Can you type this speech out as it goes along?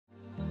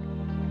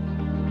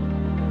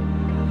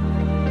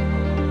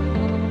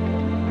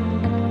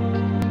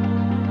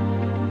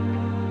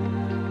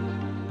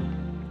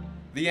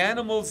The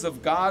animals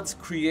of God's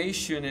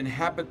creation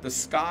inhabit the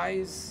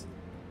skies,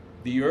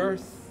 the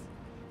earth,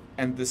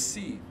 and the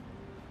sea.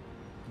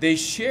 They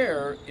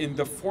share in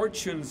the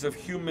fortunes of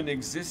human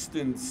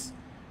existence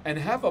and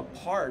have a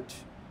part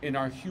in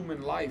our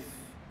human life.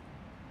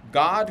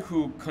 God,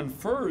 who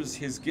confers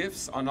his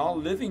gifts on all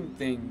living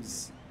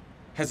things,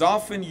 has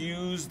often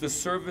used the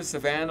service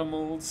of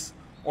animals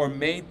or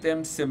made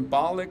them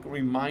symbolic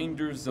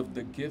reminders of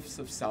the gifts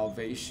of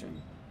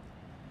salvation.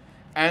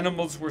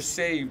 Animals were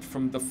saved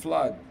from the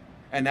flood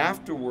and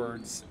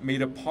afterwards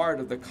made a part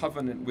of the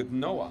covenant with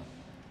Noah.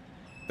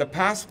 The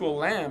Paschal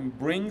Lamb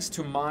brings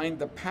to mind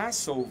the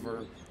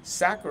Passover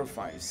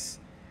sacrifice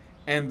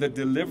and the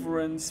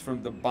deliverance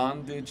from the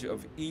bondage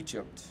of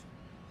Egypt.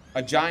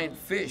 A giant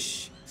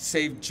fish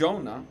saved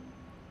Jonah.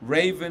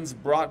 Ravens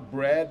brought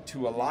bread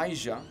to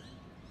Elijah.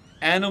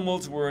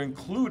 Animals were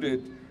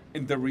included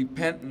in the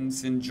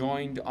repentance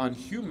enjoined on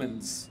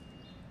humans.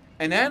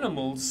 And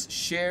animals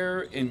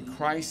share in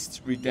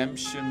Christ's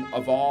redemption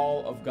of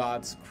all of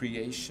God's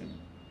creation.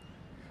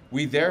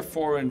 We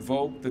therefore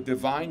invoke the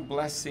divine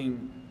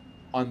blessing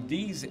on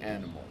these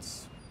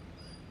animals.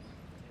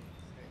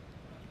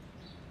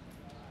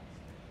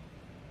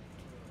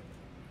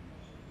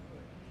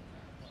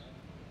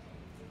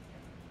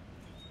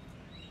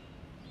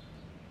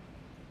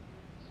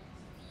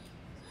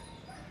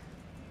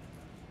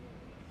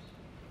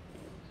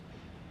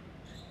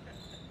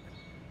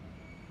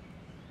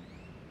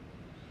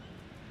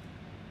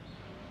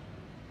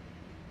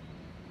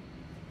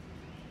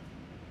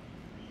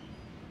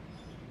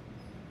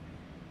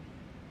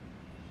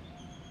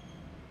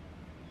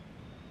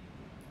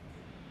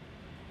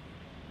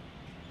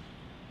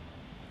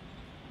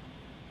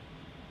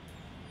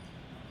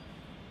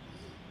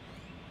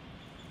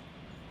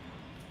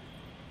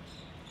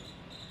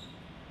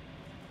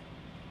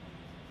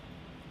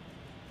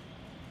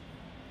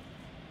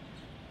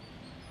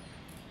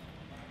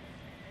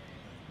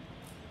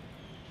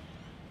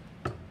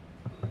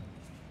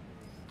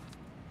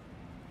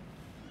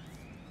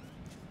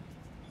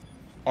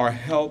 Our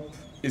help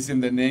is in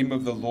the name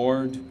of the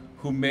Lord,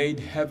 who made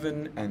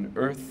heaven and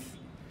earth.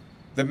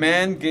 The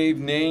man gave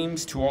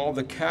names to all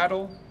the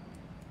cattle,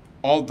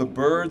 all the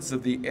birds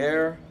of the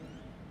air,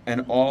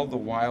 and all the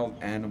wild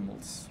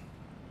animals.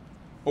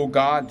 O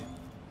God,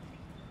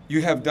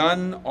 you have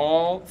done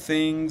all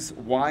things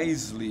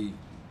wisely.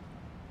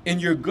 In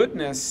your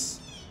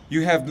goodness,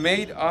 you have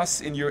made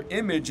us in your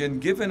image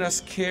and given us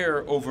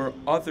care over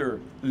other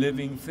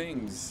living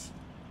things.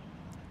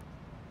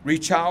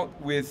 Reach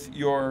out with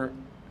your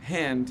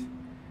hand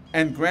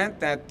and grant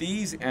that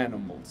these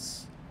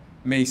animals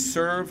may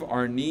serve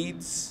our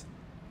needs,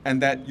 and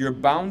that your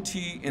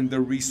bounty in the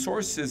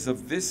resources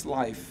of this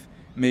life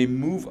may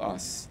move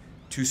us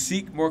to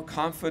seek more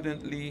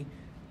confidently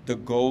the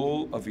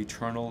goal of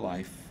eternal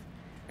life.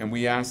 And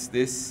we ask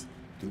this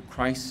through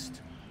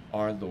Christ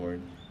our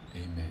Lord.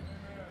 Amen.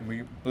 And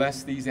we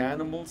bless these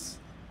animals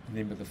in the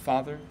name of the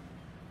Father,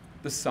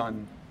 the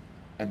Son,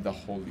 and the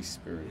Holy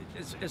Spirit.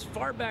 As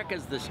far back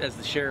as the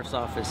Sheriff's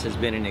Office has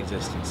been in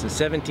existence, in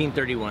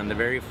 1731, the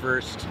very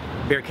first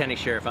Bexar County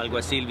Sheriff,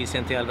 Alguacil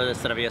Vicente Alvarez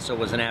Travieso,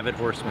 was an avid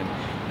horseman.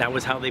 That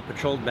was how they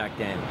patrolled back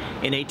then.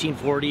 In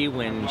 1840,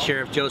 when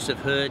Sheriff Joseph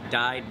Hood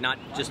died, not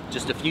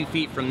just a few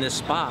feet from this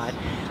spot,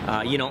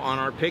 you know, on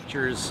our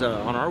pictures,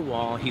 on our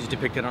wall, he's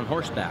depicted on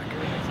horseback.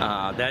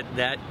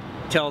 That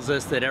tells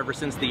us that ever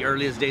since the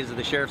earliest days of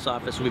the Sheriff's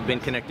Office, we've been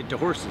connected to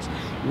horses.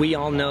 We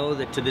all know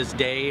that to this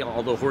day,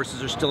 although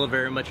horses are still a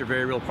very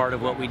real part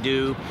of what we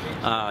do,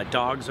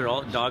 dogs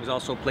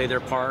also play their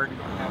part.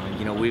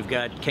 You know, we've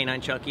got Canine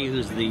Chucky,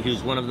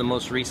 who's one of the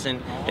most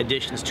recent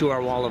additions to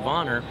our Wall of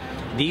Honor.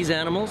 These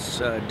animals,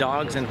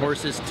 dogs and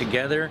horses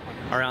together,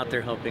 are out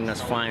there helping us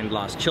find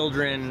lost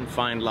children,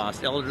 find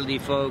lost elderly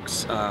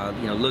folks,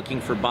 you know, looking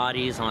for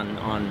bodies on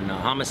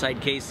homicide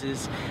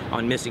cases,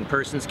 on missing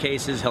persons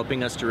cases,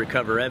 helping us to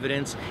recover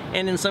evidence,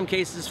 and in some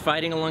cases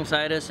fighting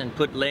alongside us and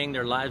laying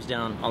their lives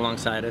down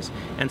alongside us.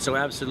 And so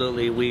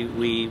absolutely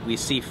we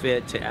see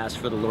fit to ask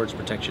for the Lord's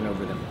protection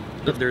over them.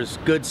 There's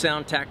good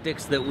sound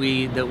tactics that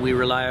we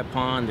rely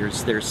upon.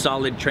 There's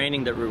solid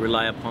training that we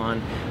rely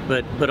upon,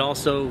 but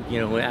also, you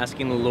know,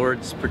 asking the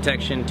Lord's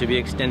protection to be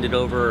extended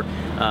over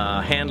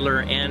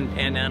handler and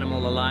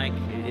animal alike.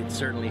 It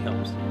certainly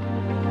helps.